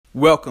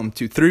Welcome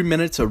to 3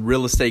 Minutes of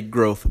Real Estate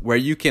Growth, where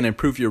you can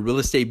improve your real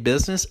estate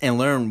business and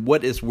learn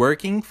what is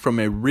working from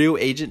a real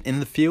agent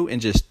in the field in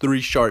just 3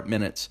 short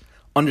minutes.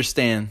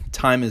 Understand,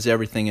 time is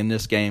everything in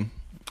this game.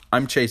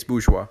 I'm Chase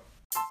Bourgeois.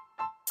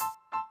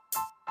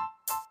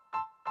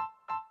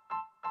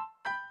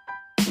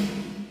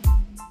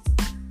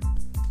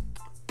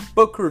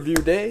 Book review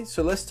day.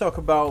 So let's talk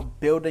about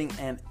Building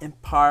an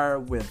Empire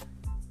with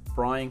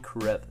Brian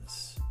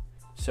Carruthers.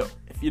 So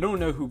if you don't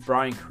know who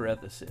Brian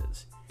Carruthers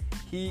is,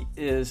 he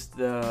is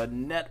the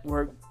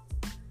network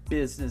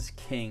business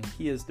king.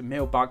 He is the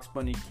mailbox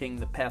money king,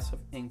 the passive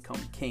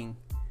income king.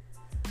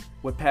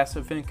 What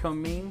passive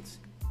income means?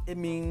 It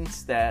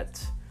means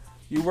that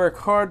you work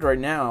hard right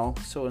now,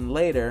 so in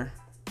later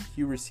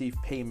you receive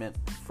payment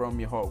from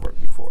your hard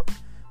work before.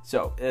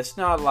 So it's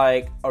not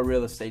like a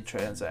real estate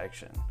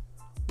transaction.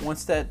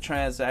 Once that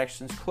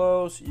transaction's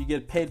closed, you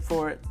get paid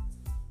for it.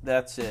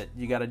 That's it.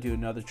 You got to do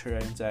another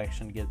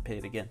transaction to get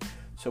paid again.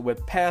 So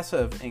with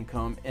passive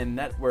income and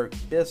network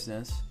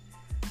business,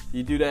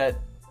 you do that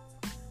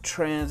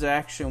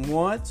transaction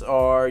once,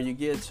 or you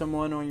get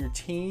someone on your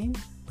team,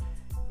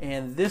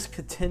 and this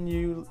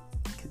continuously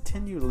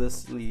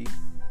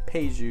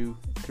pays you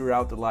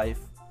throughout the life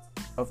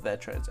of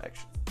that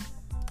transaction.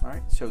 All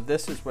right. So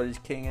this is what his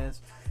king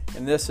is,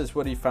 and this is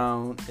what he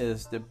found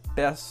is the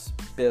best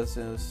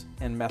business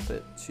and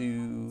method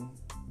to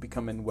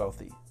becoming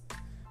wealthy.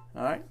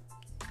 All right.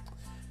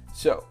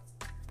 So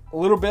a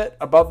little bit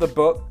about the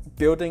book,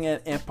 Building an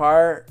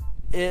Empire.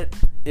 It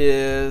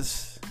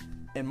is,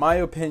 in my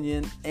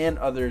opinion and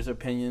others'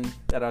 opinion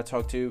that I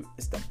talk to,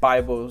 it's the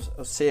Bibles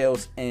of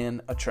sales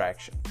and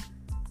attraction.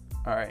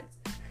 All right.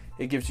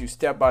 It gives you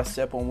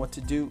step-by-step on what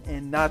to do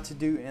and not to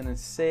do in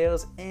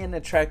sales and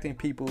attracting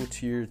people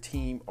to your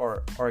team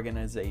or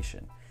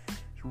organization.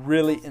 It's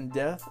really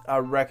in-depth. I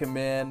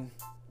recommend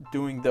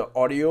doing the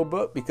audio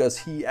book because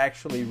he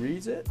actually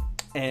reads it.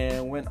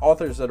 And when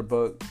authors of the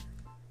book,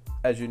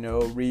 as you know,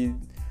 read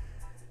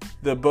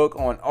the book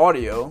on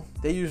audio,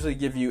 they usually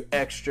give you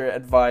extra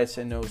advice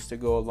and notes to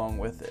go along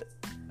with it.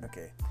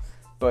 Okay.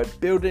 But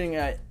Building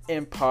an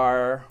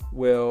Empire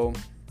will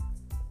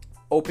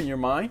open your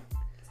mind.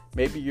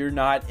 Maybe you're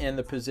not in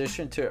the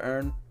position to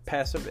earn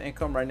passive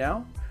income right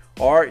now,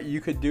 or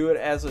you could do it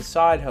as a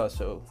side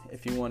hustle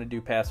if you want to do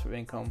passive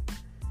income.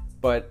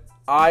 But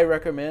I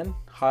recommend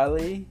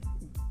highly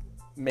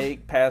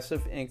make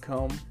passive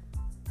income,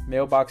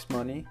 mailbox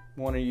money,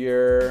 one of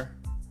your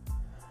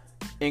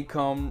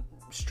income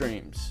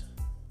streams.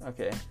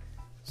 Okay,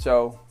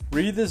 so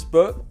read this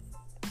book.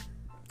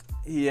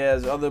 He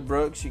has other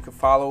books. You can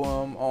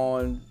follow him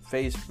on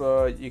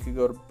Facebook. You can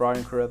go to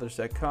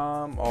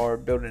briancarruthers.com or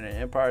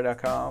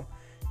buildinganempire.com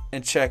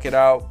and check it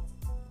out.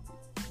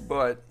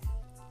 But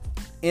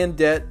in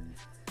depth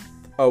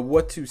of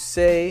what to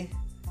say,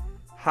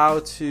 how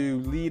to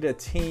lead a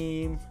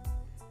team,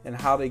 and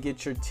how to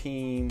get your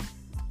team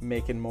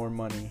making more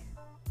money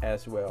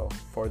as well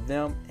for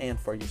them and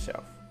for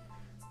yourself.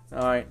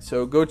 All right,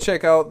 so go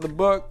check out the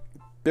book,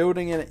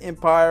 Building an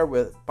Empire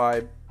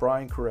by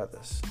Brian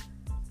Carruthers.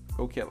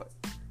 Go kill it.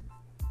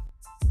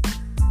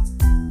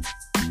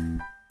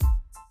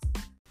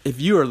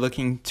 If you are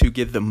looking to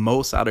get the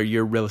most out of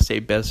your real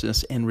estate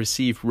business and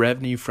receive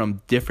revenue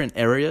from different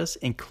areas,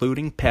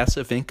 including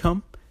passive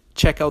income,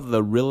 check out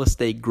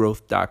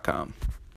therealestategrowth.com.